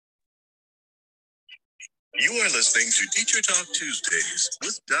You are listening to Teacher Talk Tuesdays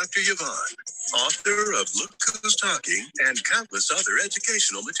with Dr. Yvonne, author of Look Who's Talking and countless other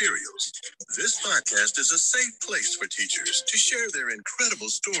educational materials. This podcast is a safe place for teachers to share their incredible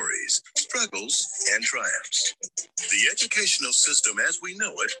stories, struggles, and triumphs. The educational system as we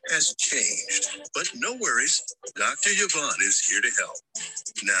know it has changed, but no worries, Dr. Yvonne is here to help.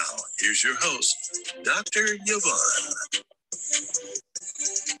 Now, here's your host, Dr. Yvonne.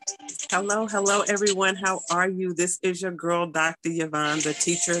 Hello, everyone. How are you? This is your girl, Dr. Yvonne, the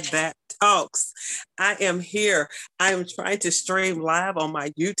teacher that talks. I am here. I am trying to stream live on my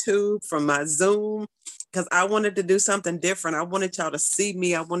YouTube from my Zoom because I wanted to do something different. I wanted y'all to see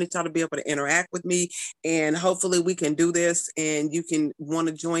me. I wanted y'all to be able to interact with me, and hopefully we can do this and you can want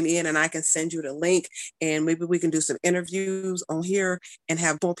to join in and I can send you the link and maybe we can do some interviews on here and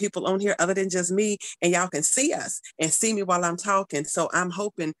have more people on here other than just me, and y'all can see us and see me while I'm talking. So I'm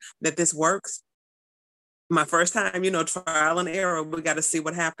hoping that this works. My first time, trial and error. We got to see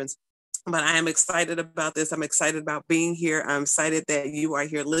what happens. But I am excited about this. I'm excited about being here. I'm excited that you are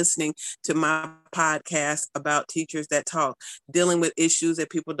here listening to my podcast about teachers that talk, dealing with issues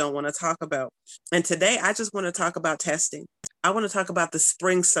that people don't want to talk about. And today, I just want to talk about testing. I want to talk about the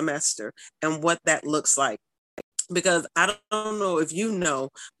spring semester and what that looks like. Because I don't know if you know,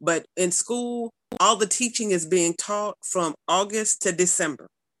 but in school, all the teaching is being taught from August to December.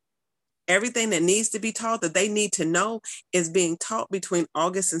 Everything that needs to be taught that they need to know is being taught between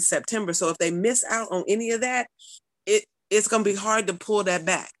August and September. So if they miss out on any of that, it's going to be hard to pull that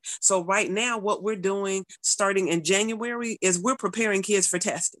back. So right now, what we're doing starting in January is we're preparing kids for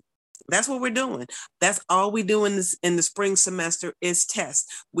testing. That's what we're doing. That's all we do in the spring semester is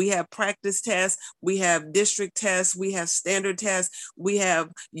tests. We have practice tests, we have district tests, we have standard tests, we have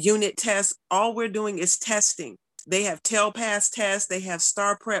unit tests. All we're doing is testing. They have TELPAS tests, they have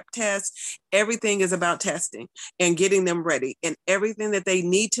STAR Prep tests. Everything is about testing and getting them ready. And everything that they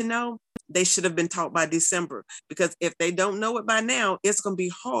need to know, they should have been taught by December. Because if they don't know it by now, it's going to be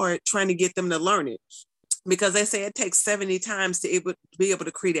hard trying to get them to learn it. Because they say it takes 70 times to be able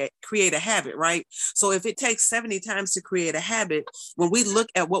to create a habit, right? So if it takes 70 times to create a habit, when we look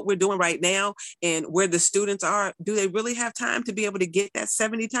at what we're doing right now and where the students are, do they really have time to be able to get that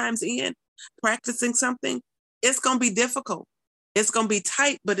 70 times in practicing something? It's going to be difficult. It's going to be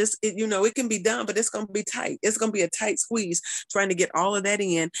tight, but it can be done, but it's going to be tight. It's going to be a tight squeeze trying to get all of that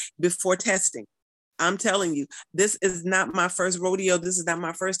in before testing. I'm telling you, this is not my first rodeo. This is not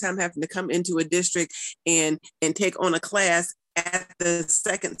my first time having to come into a district and take on a class at the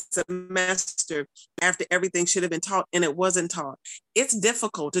second semester after everything should have been taught and it wasn't taught. It's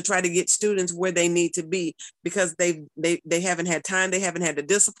difficult to try to get students where they need to be because they haven't had time, they haven't had the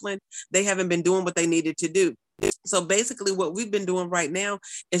discipline, they haven't been doing what they needed to do. So basically what we've been doing right now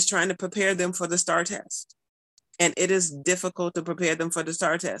is trying to prepare them for the STAR test. And it is difficult to prepare them for the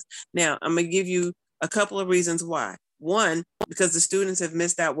STAR test. Now, I'm going to give you a couple of reasons why. One, because the students have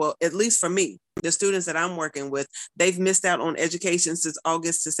missed out. Well, at least for me, the students that I'm working with, they've missed out on education since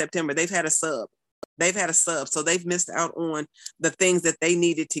August to September. They've had a sub. So they've missed out on the things that they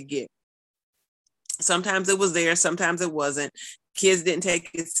needed to get. Sometimes it was there, sometimes it wasn't. Kids didn't take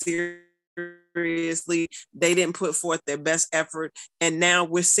it seriously. They didn't put forth their best effort. And now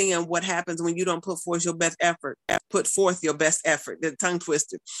we're seeing what happens when you don't put forth your best effort. Put forth your best effort, the tongue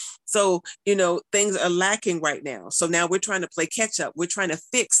twister. So, things are lacking right now. So now we're trying to play catch up. We're trying to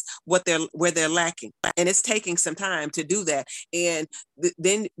fix where they're lacking. And it's taking some time to do that. And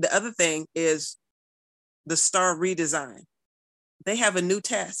then the other thing is the STAR redesign. They have a new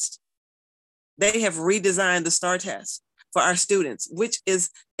test. They have redesigned the STAR test for our students, which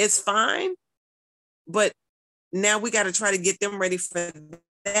it's fine, but now we got to try to get them ready for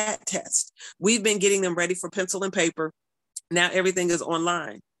that test. We've been getting them ready for pencil and paper. Now everything is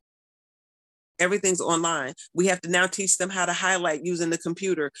online. Everything's online. We have to now teach them how to highlight using the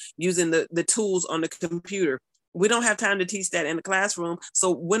computer, using the tools on the computer. We don't have time to teach that in the classroom.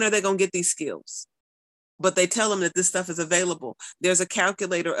 So when are they going to get these skills? But they tell them that this stuff is available. There's a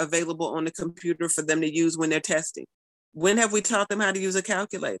calculator available on the computer for them to use when they're testing. When have we taught them how to use a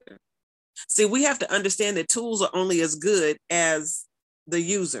calculator? See, we have to understand that tools are only as good as the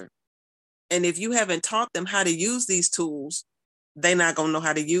user. And if you haven't taught them how to use these tools, they're not going to know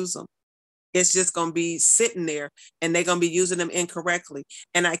how to use them. It's just going to be sitting there and they're going to be using them incorrectly.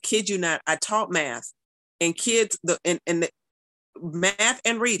 And I kid you not, I taught math and kids, the math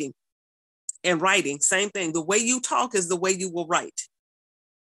and reading and writing, same thing. The way you talk is the way you will write.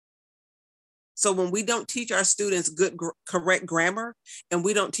 So when we don't teach our students good, correct grammar, and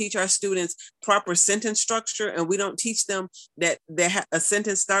we don't teach our students proper sentence structure, and we don't teach them that a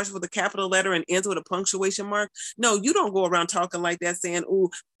sentence starts with a capital letter and ends with a punctuation mark. No, you don't go around talking like that saying, "Ooh,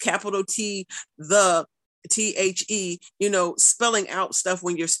 capital T, the THE, spelling out stuff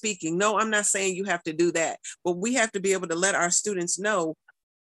when you're speaking." No, I'm not saying you have to do that, but we have to be able to let our students know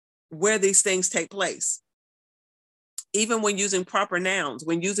where these things take place. Even when using proper nouns,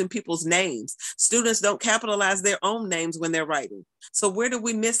 when using people's names, students don't capitalize their own names when they're writing. So where do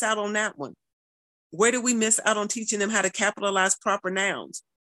we miss out on that one? Where do we miss out on teaching them how to capitalize proper nouns?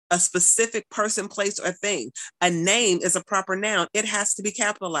 A specific person, place, or thing. A name is a proper noun. It has to be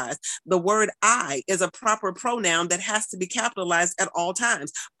capitalized. The word I is a proper pronoun that has to be capitalized at all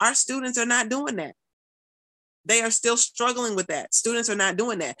times. Our students are not doing that. They are still struggling with that. Students are not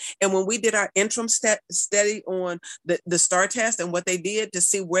doing that. And when we did our interim study on the STAR test and what they did to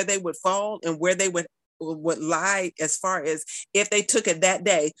see where they would fall and where they would lie as far as if they took it that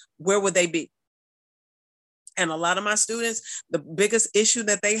day, where would they be? And a lot of my students, the biggest issue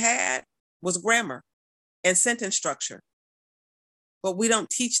that they had was grammar and sentence structure. But we don't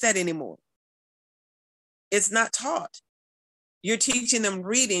teach that anymore. It's not taught. You're teaching them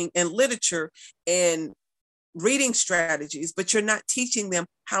reading and literature and reading strategies, but you're not teaching them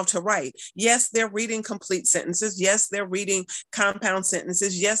how to write. Yes, they're reading complete sentences. Yes, they're reading compound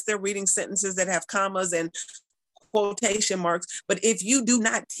sentences. Yes, they're reading sentences that have commas and quotation marks. But if you do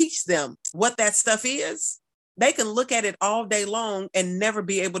not teach them what that stuff is, they can look at it all day long and never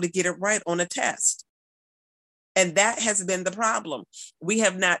be able to get it right on a test. And that has been the problem. We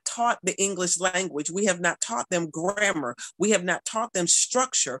have not taught the English language. We have not taught them grammar. We have not taught them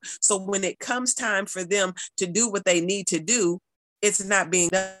structure. So when it comes time for them to do what they need to do, it's not being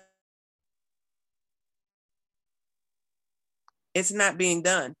done. It's not being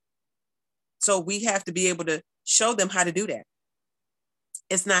done. So we have to be able to show them how to do that.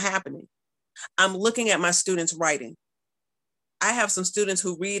 It's not happening. I'm looking at my students writing. I have some students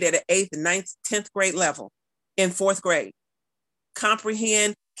who read at an 8th, 9th, 10th grade level. In 4th grade,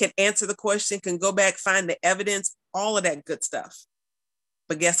 comprehend, can answer the question, can go back, find the evidence, all of that good stuff.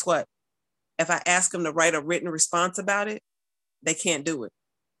 But guess what? If I ask them to write a written response about it, they can't do it.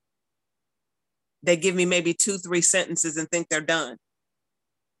 They give me maybe 2-3 sentences and think they're done.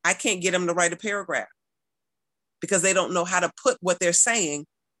 I can't get them to write a paragraph because they don't know how to put what they're saying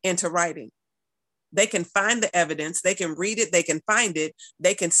into writing. They can find the evidence, they can read it, they can find it,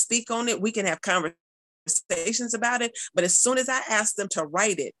 they can speak on it, we can have conversations about it, but as soon as I ask them to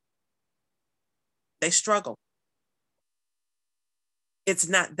write it, they struggle. It's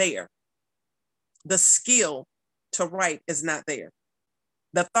not there. The skill to write is not there.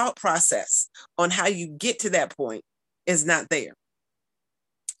 The thought process on how you get to that point is not there.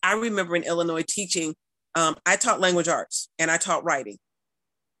 I remember in Illinois teaching, I taught language arts and I taught writing.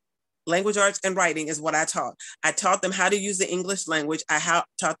 Language arts and writing is what I taught. I taught them how to use the English language. I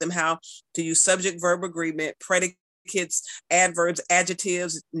taught them how to use subject, verb, agreement, predicates, adverbs,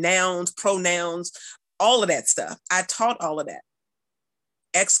 adjectives, nouns, pronouns, all of that stuff. I taught all of that.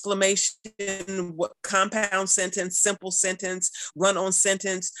 Exclamation, compound sentence, simple sentence, run-on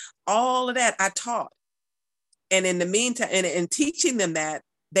sentence, all of that I taught. And in the meantime, and in teaching them that,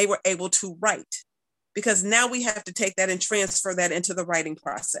 they were able to write. Because now we have to take that and transfer that into the writing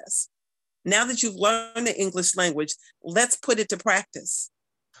process. Now that you've learned the English language, let's put it to practice.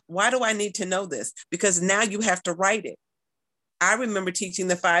 Why do I need to know this? Because now you have to write it. I remember teaching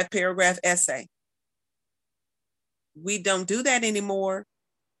the 5-paragraph essay. We don't do that anymore.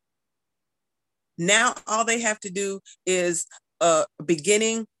 Now all they have to do is a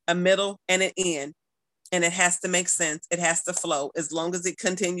beginning, a middle, and an end. And it has to make sense. It has to flow. As long as it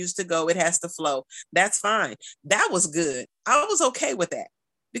continues to go, it has to flow. That's fine. That was good. I was okay with that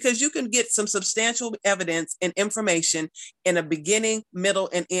because you can get some substantial evidence and information in a beginning, middle,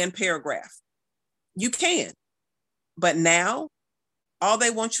 and end paragraph. You can. But now, all they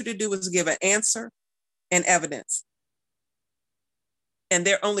want you to do is give an answer and evidence. And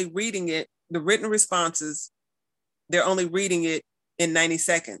they're only reading it, the written responses, they're only reading it in 90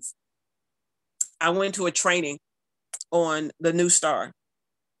 seconds. I went to a training on the New Star,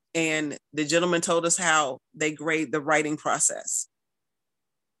 and the gentleman told us how they grade the writing process.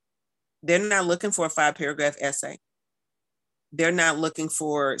 They're not looking for a 5-paragraph essay. They're not looking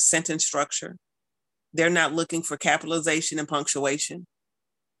for sentence structure. They're not looking for capitalization and punctuation.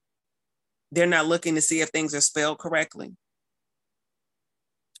 They're not looking to see if things are spelled correctly.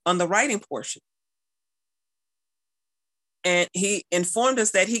 On the writing portion, and he informed us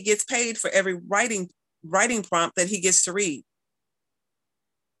that he gets paid for every writing prompt that he gets to read.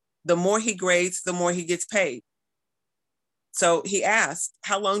 The more he grades, the more he gets paid. So he asked,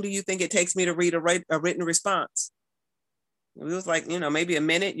 how long do you think it takes me to read a written response? It was like, maybe a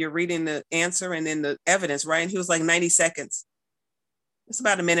minute. You're reading the answer and then the evidence, right? And he was like, 90 seconds. It's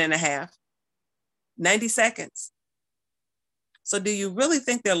about a minute and a half. 90 seconds. So do you really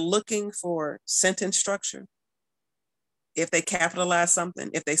think they're looking for sentence structure? If they capitalize something,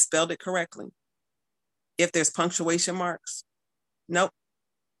 if they spelled it correctly, if there's punctuation marks? Nope.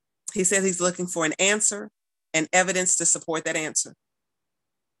 He said he's looking for an answer and evidence to support that answer.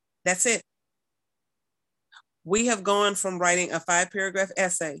 That's it. We have gone from writing a 5-paragraph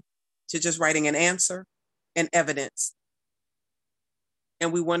essay to just writing an answer and evidence.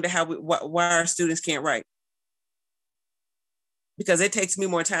 And we wonder why our students can't write. Because it takes me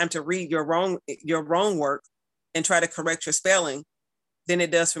more time to read your wrong work and try to correct your spelling than it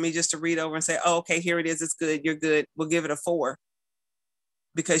does for me just to read over and say, oh, okay, here it is. It's good. You're good. We'll give it a 4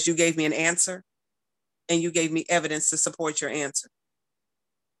 because you gave me an answer and you gave me evidence to support your answer.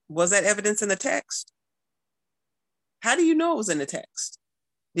 Was that evidence in the text? How do you know it was in the text?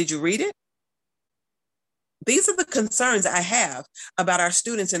 Did you read it? These are the concerns I have about our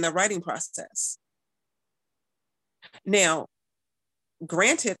students in their writing process. Now,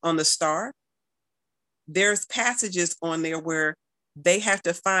 granted, on the STAR, there's passages on there where they have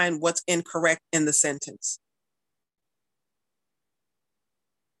to find what's incorrect in the sentence.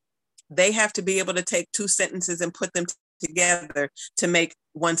 They have to be able to take 2 sentences and put them together to make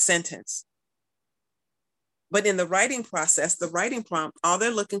 1 sentence. But in the writing process, the writing prompt, all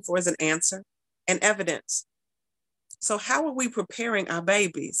they're looking for is an answer and evidence. So how are we preparing our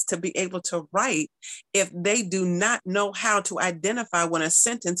babies to be able to write if they do not know how to identify when a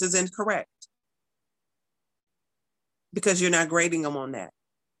sentence is incorrect? Because you're not grading them on that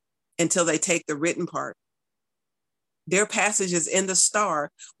until they take the written part. There are passages in the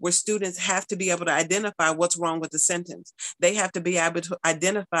STAR where students have to be able to identify what's wrong with the sentence. They have to be able to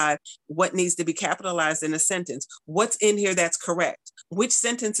identify what needs to be capitalized in a sentence. What's in here that's correct? Which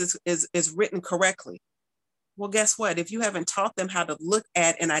sentence is written correctly? Well, guess what? If you haven't taught them how to look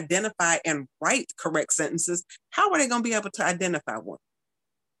at and identify and write correct sentences, how are they going to be able to identify one?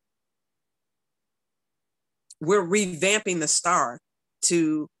 We're revamping the STAR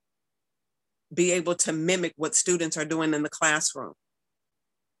to be able to mimic what students are doing in the classroom.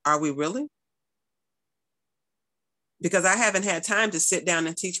 Are we really? Because I haven't had time to sit down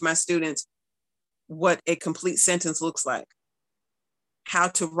and teach my students what a complete sentence looks like, how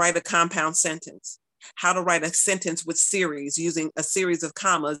to write a compound sentence, how to write a sentence with series using a series of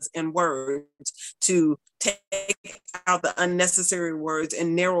commas and words to take out the unnecessary words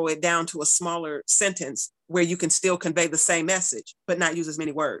and narrow it down to a smaller sentence where you can still convey the same message, but not use as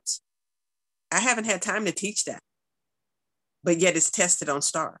many words. I haven't had time to teach that, but yet it's tested on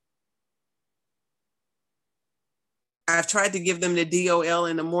STAR. I've tried to give them the DOL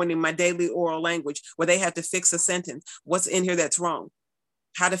in the morning, my daily oral language, where they have to fix a sentence. What's in here that's wrong?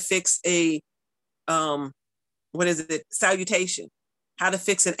 How to fix a, salutation, how to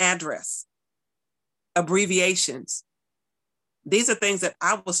fix an address, abbreviations. These are things that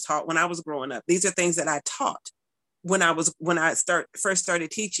I was taught when I was growing up. These are things that I taught when I first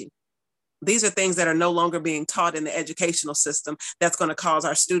started teaching. These are things that are no longer being taught in the educational system that's going to cause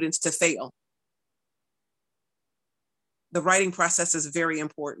our students to fail. The writing process is very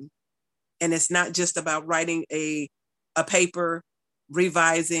important. And it's not just about writing a paper,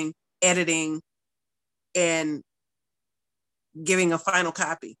 revising, editing, and giving a final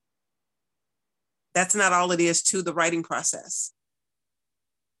copy. That's not all it is to the writing process.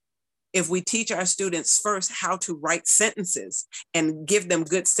 If we teach our students first how to write sentences and give them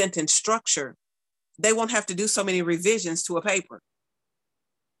good sentence structure, they won't have to do so many revisions to a paper.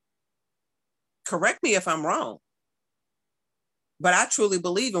 Correct me if I'm wrong, but I truly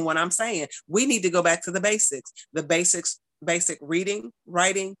believe in what I'm saying. We need to go back to the basics, basic reading,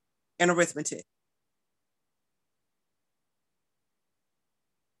 writing, and arithmetic.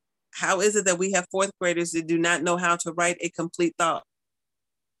 How is it that we have 4th graders that do not know how to write a complete thought?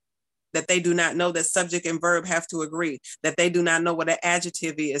 That they do not know that subject and verb have to agree, that they do not know what an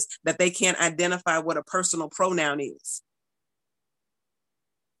adjective is, that they can't identify what a personal pronoun is.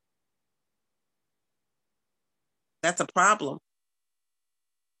 That's a problem.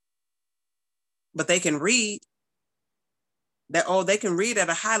 But they can read. They can read at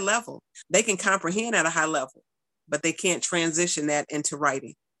a high level. They can comprehend at a high level, but they can't transition that into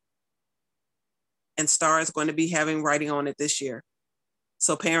writing. And STAR is going to be having writing on it this year.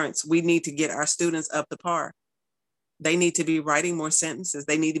 So parents, we need to get our students up to par. They need to be writing more sentences.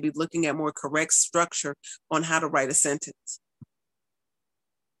 They need to be looking at more correct structure on how to write a sentence.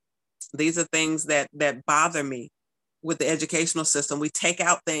 These are things that bother me with the educational system. We take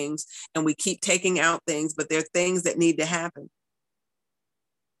out things and we keep taking out things, but there are things that need to happen.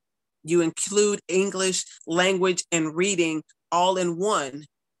 You include English language and reading all in one.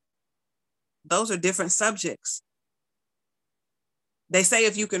 Those are different subjects. They say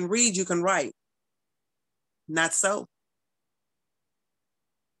if you can read, you can write. Not so.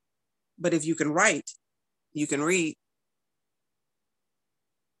 But if you can write, you can read.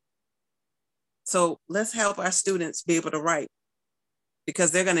 So let's help our students be able to write,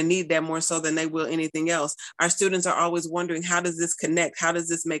 because they're going to need that more so than they will anything else. Our students are always wondering, how does this connect? How does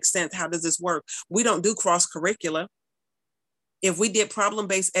this make sense? How does this work? We don't do cross curricula. If we did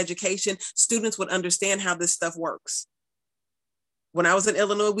problem-based education, students would understand how this stuff works. When I was in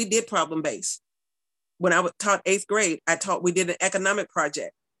Illinois, we did problem-based. When I taught 8th grade, we did an economic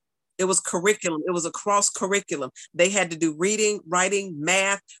project. It was curriculum. It was a cross curriculum. They had to do reading, writing,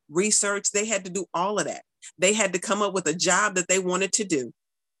 math, research. They had to do all of that. They had to come up with a job that they wanted to do.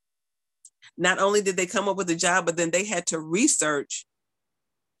 Not only did they come up with a job, but then they had to research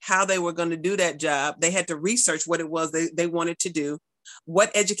how they were going to do that job. They had to research what it was they wanted to do, what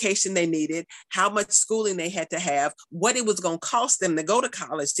education they needed, how much schooling they had to have, what it was going to cost them to go to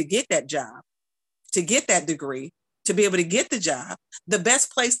college to get that job, to get that degree, to be able to get the job, the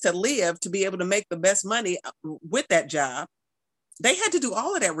best place to live, to be able to make the best money with that job. They had to do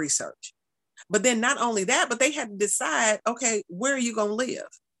all of that research. But then not only that, but they had to decide, okay, where are you going to live?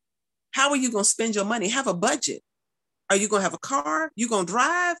 How are you going to spend your money? Have a budget. Are you going to have a car? You going to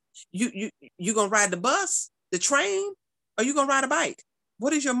drive? You going to ride the bus, the train? Or you going to ride a bike?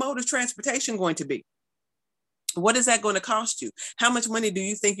 What is your mode of transportation going to be? What is that going to cost you? How much money do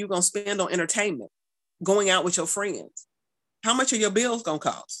you think you're going to spend on entertainment, going out with your friends? How much are your bills going to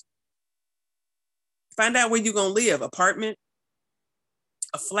cost? Find out where you're going to live. Apartment,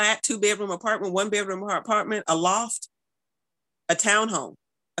 a flat, 2-bedroom apartment, 1-bedroom apartment, a loft, a townhome,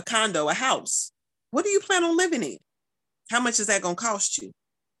 a condo, a house. What do you plan on living in? How much is that going to cost you?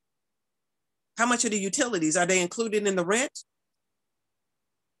 How much are the utilities? Are they included in the rent?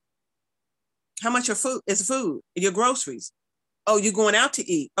 How much is food, your groceries? Oh, you're going out to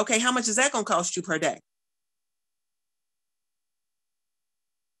eat. Okay, how much is that going to cost you per day?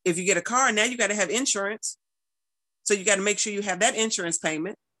 If you get a car, now you got to have insurance. So you got to make sure you have that insurance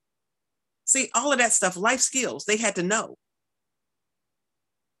payment. See, all of that stuff, life skills, they had to know.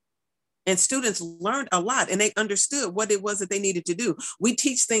 And students learned a lot and they understood what it was that they needed to do. We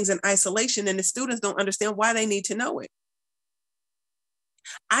teach things in isolation and the students don't understand why they need to know it.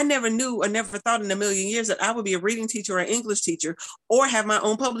 I never knew or never thought in a million years that I would be a reading teacher or an English teacher or have my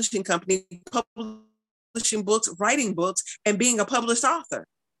own publishing company, publishing books, writing books, and being a published author.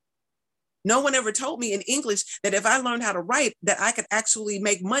 No one ever told me in English that if I learned how to write, that I could actually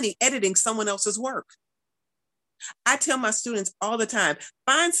make money editing someone else's work. I tell my students all the time,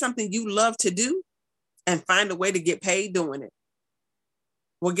 find something you love to do and find a way to get paid doing it.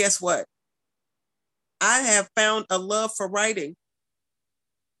 Well, guess what? I have found a love for writing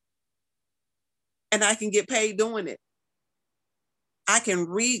and I can get paid doing it. I can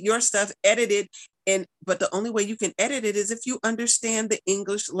read your stuff, edit it, but the only way you can edit it is if you understand the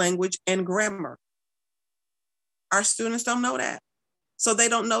English language and grammar. Our students don't know that. So they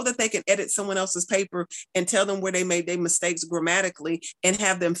don't know that they can edit someone else's paper and tell them where they made their mistakes grammatically and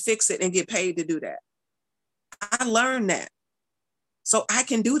have them fix it and get paid to do that. I learned that. So I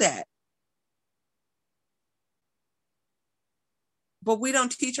can do that. But we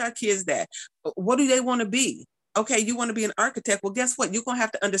don't teach our kids that. What do they want to be? Okay, you want to be an architect. Well, guess what? You're going to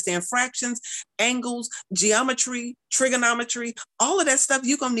have to understand fractions, angles, geometry, trigonometry, all of that stuff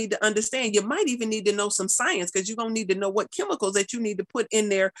you're going to need to understand. You might even need to know some science because you're going to need to know what chemicals that you need to put in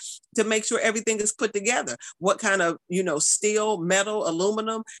there to make sure everything is put together. What kind of, steel, metal,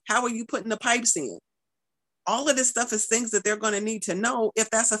 aluminum, how are you putting the pipes in? All of this stuff is things that they're going to need to know if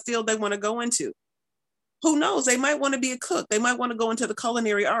that's a field they want to go into. Who knows? They might want to be a cook. They might want to go into the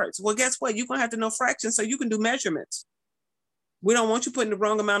culinary arts. Well, guess what? You're going to have to know fractions so you can do measurements. We don't want you putting the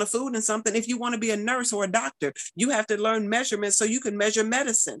wrong amount of food in something. If you want to be a nurse or a doctor, you have to learn measurements so you can measure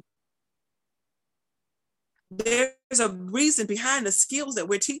medicine. There's a reason behind the skills that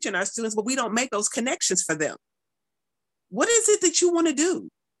we're teaching our students, but we don't make those connections for them. What is it that you want to do?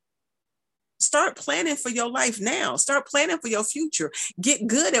 Start planning for your life now. Start planning for your future. Get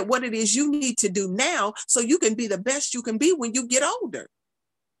good at what it is you need to do now so you can be the best you can be when you get older.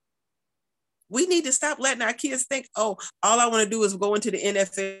 We need to stop letting our kids think, oh, all I want to do is go into the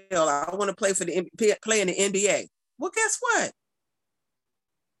NFL. I want to play in the NBA. Well, guess what?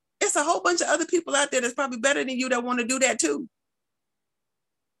 It's a whole bunch of other people out there that's probably better than you that want to do that too.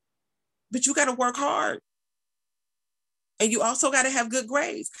 but you got to work hard. And you also got to have good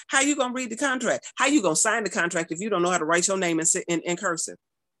grades. How you going to read the contract? How you going to sign the contract if you don't know how to write your name in cursive?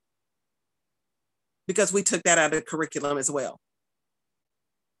 Because we took that out of the curriculum as well.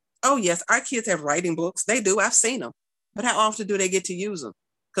 Oh, yes, our kids have writing books. They do. I've seen them. But how often do they get to use them?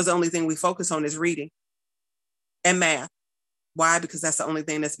 Because the only thing we focus on is reading and math. Why? Because that's the only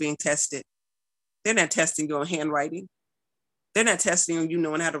thing that's being tested. They're not testing you on handwriting. They're not testing you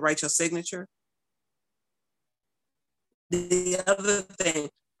knowing how to write your signature. The other thing,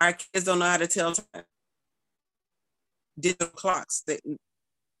 our kids don't know how to tell time. Digital clocks that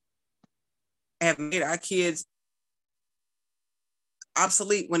have made our kids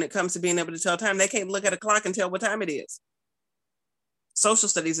obsolete when it comes to being able to tell time. They can't look at a clock and tell what time it is. Social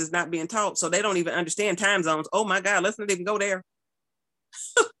studies is not being taught, so they don't even understand time zones. Oh my God, let's not even go there.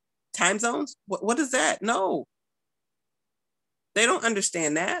 Time zones? What is that? No. They don't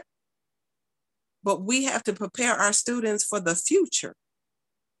understand that. But we have to prepare our students for the future.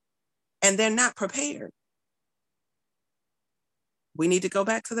 And they're not prepared. We need to go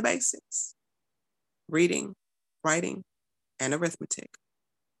back to the basics. Reading, writing, and arithmetic.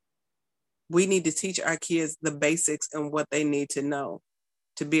 We need to teach our kids the basics and what they need to know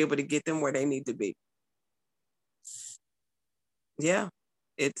to be able to get them where they need to be. Yeah,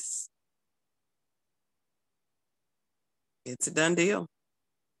 it's a done deal.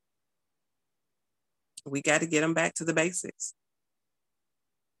 We got to get them back to the basics.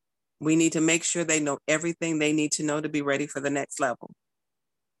 We need to make sure they know everything they need to know to be ready for the next level.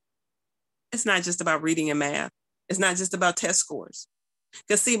 It's not just about reading and math. It's not just about test scores.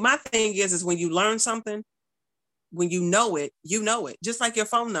 Because see, my thing is when you learn something, when you know it, just like your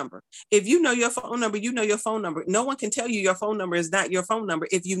phone number. If you know your phone number, you know your phone number. No one can tell you your phone number is not your phone number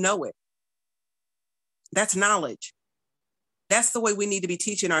if you know it. That's knowledge. That's the way we need to be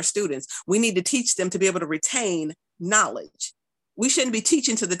teaching our students. We need to teach them to be able to retain knowledge. We shouldn't be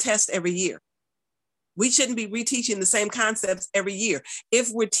teaching to the test every year. We shouldn't be reteaching the same concepts every year. If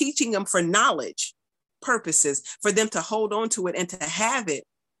we're teaching them for knowledge purposes, for them to hold on to it and to have it,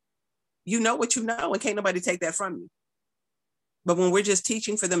 you know what you know, and can't nobody take that from you. But when we're just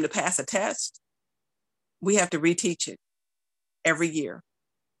teaching for them to pass a test, we have to reteach it every year.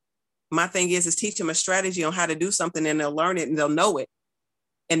 My thing is teach them a strategy on how to do something, and they'll learn it and they'll know it.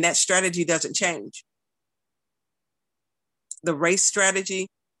 And that strategy doesn't change. The race strategy,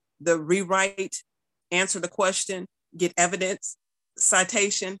 the rewrite, answer the question, get evidence,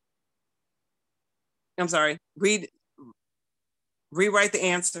 citation. Rewrite the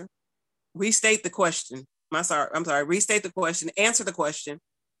answer, restate the question. Restate the question, answer the question,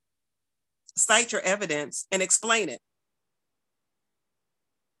 cite your evidence, and explain it.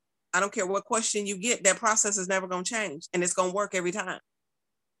 I don't care what question you get, that process is never going to change, and it's going to work every time.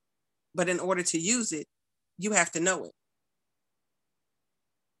 But in order to use it, you have to know it.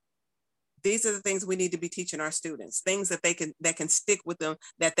 These are the things we need to be teaching our students, things that can stick with them,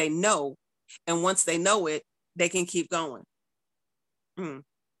 that they know. And once they know it, they can keep going.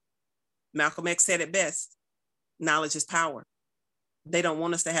 Malcolm X said it best. Knowledge is power. They don't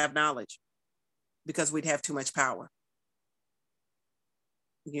want us to have knowledge because we'd have too much power.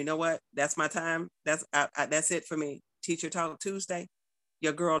 You know what? That's my time. That's it for me. Teacher Talk Tuesday.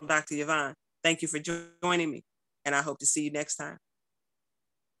 Your girl, Dr. Yvonne. Thank you for joining me, and I hope to see you next time.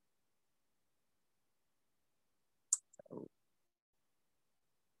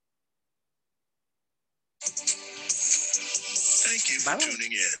 Thank you for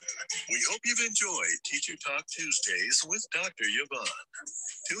tuning in. We hope you've enjoyed Teacher Talk Tuesdays with Dr. Yvonne.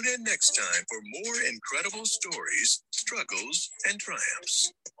 Tune in next time for more incredible stories, struggles, and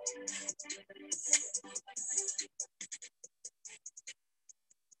triumphs.